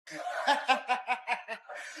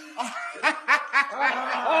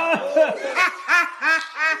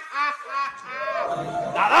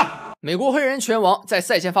打了！美国黑人拳王在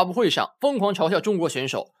赛前发布会上疯狂嘲笑中国选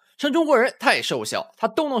手，称中国人太瘦小，他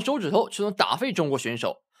动动手指头就能打飞中国选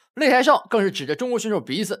手。擂台上更是指着中国选手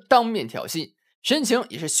鼻子当面挑衅，神情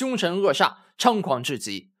也是凶神恶煞，猖狂至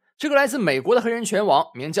极。这个来自美国的黑人拳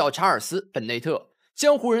王名叫查尔斯·本内特，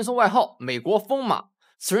江湖人送外号美国疯马。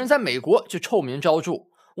此人在美国就臭名昭著，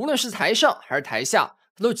无论是台上还是台下，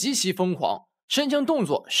他都极其疯狂，神情动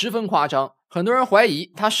作十分夸张，很多人怀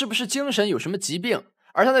疑他是不是精神有什么疾病。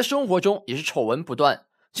而他在生活中也是丑闻不断，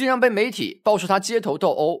经常被媒体爆出他街头斗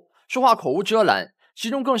殴，说话口无遮拦，其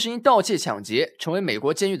中更是因盗窃抢劫成为美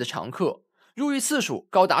国监狱的常客，入狱次数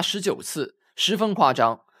高达19次，十分夸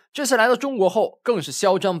张。这次来到中国后更是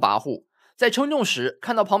嚣张跋扈，在称重时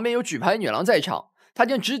看到旁边有举牌女郎在场，他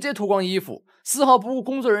竟直接脱光衣服，丝毫不顾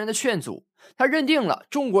工作人员的劝阻。他认定了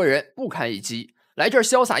中国人不堪一击，来这儿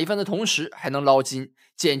潇洒一番的同时还能捞金，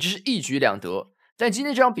简直是一举两得。但今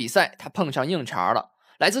天这场比赛他碰上硬茬了，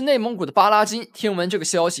来自内蒙古的巴拉金听闻这个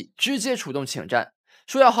消息，直接主动请战，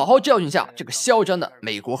说要好好教训下这个嚣张的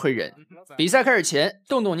美国黑人。比赛开始前，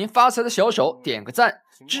动动您发财的小手，点个赞，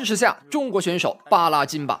支持下中国选手巴拉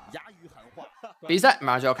金吧。比赛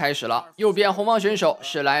马上就要开始了，右边红方选手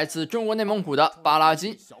是来自中国内蒙古的巴拉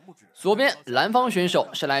金，左边蓝方选手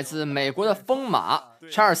是来自美国的疯马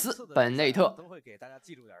查尔斯·本内特。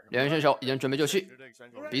两位选手已经准备就绪，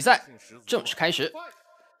比赛正式开始。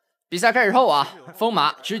比赛开始后啊，疯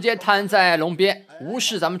马直接瘫在笼边，无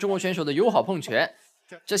视咱们中国选手的友好碰拳，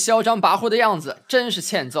这嚣张跋扈的样子真是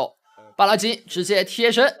欠揍。巴拉金直接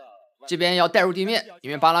贴身，这边要带入地面，因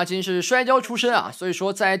为巴拉金是摔跤出身啊，所以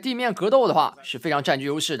说在地面格斗的话是非常占据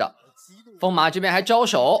优势的。疯马这边还招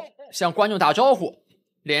手向观众打招呼，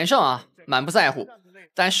脸上啊满不在乎，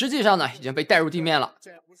但实际上呢已经被带入地面了。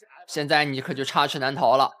现在你可就插翅难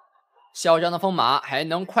逃了，嚣张的疯马还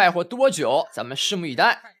能快活多久？咱们拭目以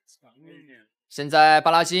待。现在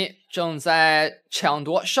巴拉金正在抢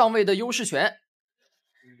夺上位的优势权，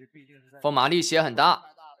疯马力气也很大，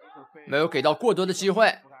没有给到过多的机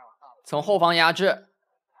会，从后方压制，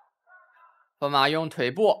疯马用腿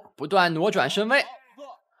部不断挪转身位，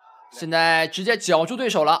现在直接绞住对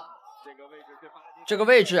手了。这个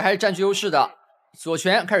位置还是占据优势的，左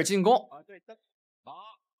拳开始进攻，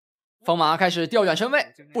疯马开始调转身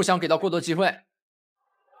位，不想给到过多机会。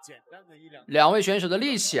两位选手的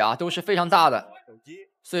力气啊都是非常大的，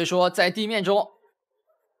所以说在地面中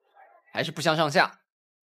还是不相上下。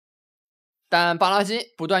但巴拉金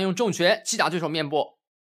不断用重拳击打对手面部。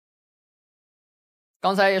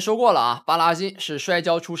刚才也说过了啊，巴拉金是摔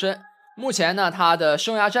跤出身，目前呢他的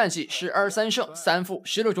生涯战绩是23胜3负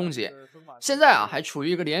16终结，现在啊还处于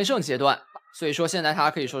一个连胜阶段，所以说现在他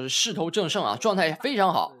可以说是势头正盛啊，状态非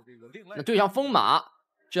常好。那对上疯马，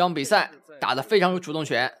这场比赛打得非常有主动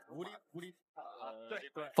权，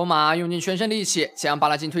疯马用尽全身力气将巴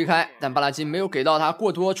拉金推开，但巴拉金没有给到他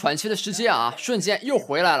过多喘息的时间啊，瞬间又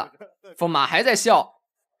回来了。疯马还在笑，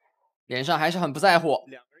脸上还是很不在乎，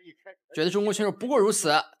觉得中国选手不过如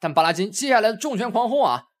此。但巴拉金接下来的重拳狂轰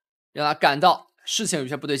啊，让他感到事情有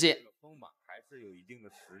些不对劲。疯马还是有一定的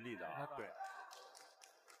实力的啊，对。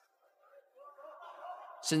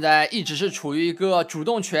现在一直是处于一个主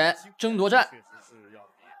动权争夺战，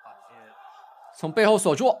从背后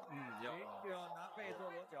锁住，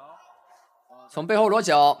从背后裸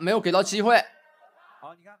脚，没有给到机会。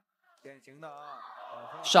好，你看，典型的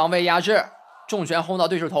啊，上位压制，重拳轰到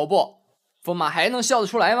对手头部，疯马还能笑得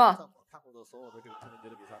出来吗？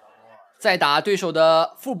再打对手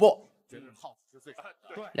的腹部，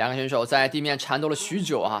两个选手在地面缠斗了许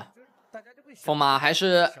久啊，疯马还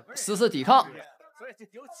是死死抵抗。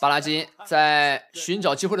巴拉金在寻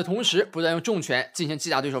找机会的同时，不断用重拳进行击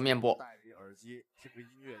打对手面部。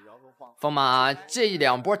疯马这一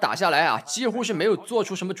两波打下来啊，几乎是没有做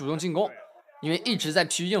出什么主动进攻，因为一直在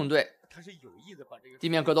疲于应对。地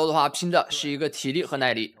面格斗的话，拼的是一个体力和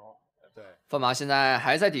耐力。疯马现在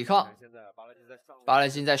还在抵抗，巴拉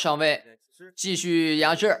金在上位继续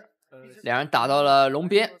压制，两人打到了笼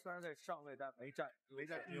边。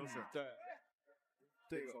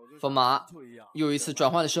疯马又一次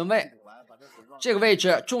转换了身位，这个位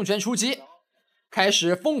置重拳出击，开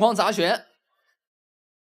始疯狂砸拳。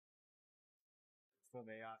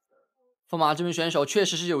疯马这名选手确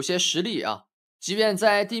实是有些实力啊，即便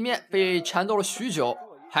在地面被缠斗了许久，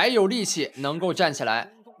还有力气能够站起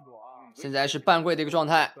来。现在是半跪的一个状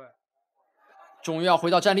态，终于要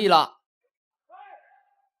回到站立了，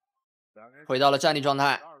回到了站立状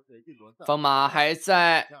态。疯马还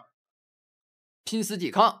在拼死抵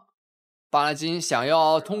抗，巴拉金想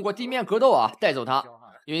要通过地面格斗啊带走他，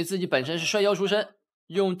因为自己本身是摔跤出身，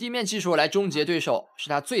用地面技术来终结对手是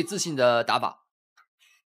他最自信的打法。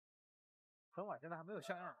冯马现在还没有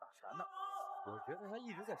像样打拳呢，我觉得他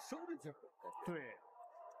一直在收着劲儿。对，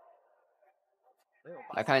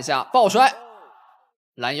来看一下抱摔，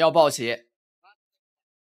拦腰抱起，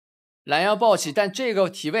拦腰抱起，但这个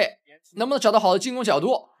体位能不能找到好的进攻角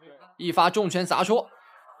度？一发重拳砸出，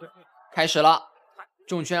开始了，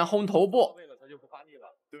重拳轰头部。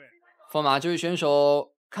疯马这位选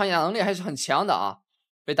手抗压能力还是很强的啊，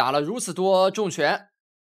被打了如此多重拳，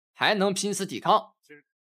还能拼死抵抗。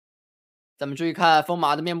咱们注意看疯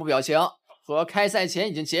马的面部表情，和开赛前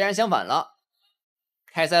已经截然相反了。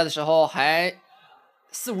开赛的时候还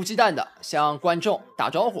肆无忌惮的向观众打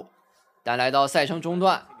招呼，但来到赛程中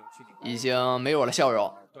段，已经没有了笑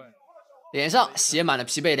容，脸上写满了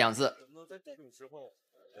疲惫2字。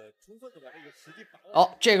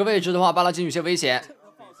这个位置的话，巴拉金有些危险，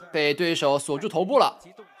被对手锁住头部了，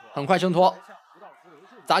很快挣脱，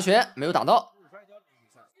砸拳没有打到，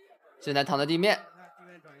现在躺在地面。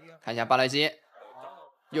看一下巴拉金，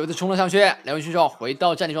又一次冲了上去，两位选手回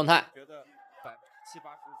到站立状态。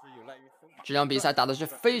这场比赛打的是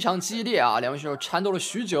非常激烈啊，两位选手缠斗了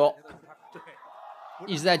许久，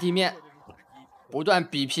一直在地面不断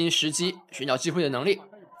比拼时机，寻找机会的能力。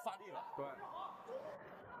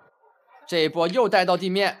这一波又带到地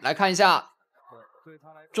面，来看一下，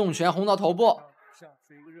重拳轰到头部，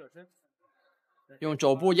用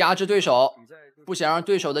肘部压制对手，不想让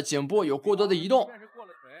对手的颈部有过多的移动，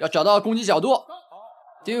要找到攻击角度。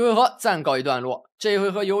第一回合暂告一段落。这一回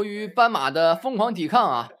合由于斑马的疯狂抵抗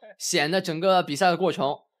啊，显得整个比赛的过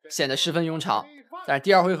程显得十分冗长，但是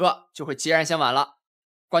第2回合就会截然相反了。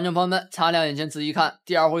观众朋友们擦亮眼睛仔细看，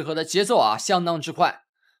第2回合的节奏啊相当之快。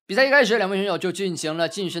比赛一开始，两位选手就进行了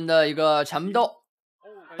近身的一个缠斗，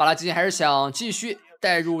巴拉基还是想继续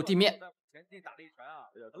带入地面，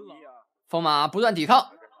疯马不断抵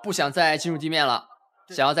抗，不想再进入地面了，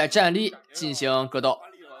想要在站立进行格斗，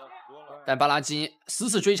但巴拉基死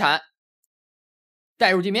死追缠，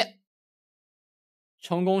带入地面，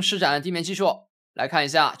成功施展地面技术。来看一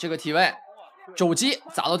下这个体位，肘击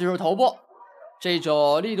砸到对手头部，这一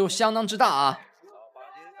肘力度相当之大啊。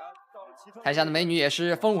台下的美女也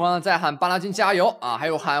是疯狂的在喊巴拉金加油啊，还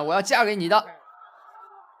有喊我要嫁给你的。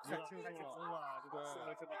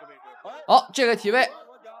这个体位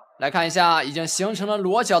来看一下，已经形成了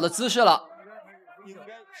裸脚的姿势了。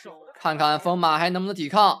看看疯马还能不能抵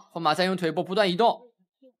抗，疯马在用腿部不断移动。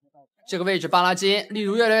这个位置巴拉金力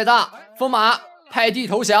度越来越大，疯马拍地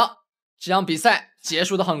投降。这场比赛结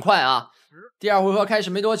束的很快啊，第2回合开始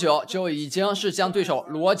没多久就已经是将对手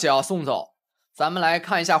裸脚送走。咱们来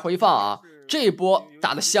看一下回放啊，这一波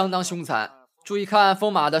打得相当凶残。注意看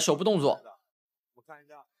疯马的手部动作，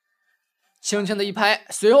轻轻的一拍，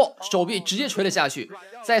随后手臂直接垂了下去，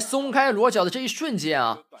在松开裸脚的这一瞬间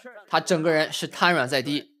啊，他整个人是瘫软在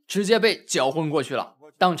地，直接被搅昏过去了，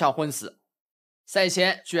当场昏死。赛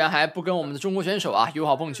前居然还不跟我们的中国选手啊友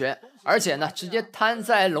好碰拳，而且呢直接瘫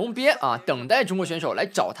在笼边啊，等待中国选手来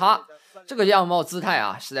找他，这个样貌姿态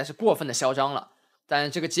啊实在是过分的嚣张了。但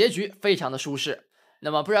这个结局非常的舒适。那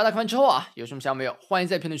么不知道大家看完之后啊有什么想法没有，欢迎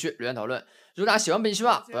在评论区留言讨论。如果大家喜欢本期的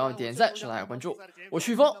话，不要忘记点赞、收藏、关注。我是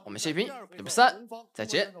旭峰，我们下期礼拜3再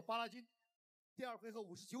见。第2回合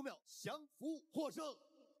59秒降服获胜。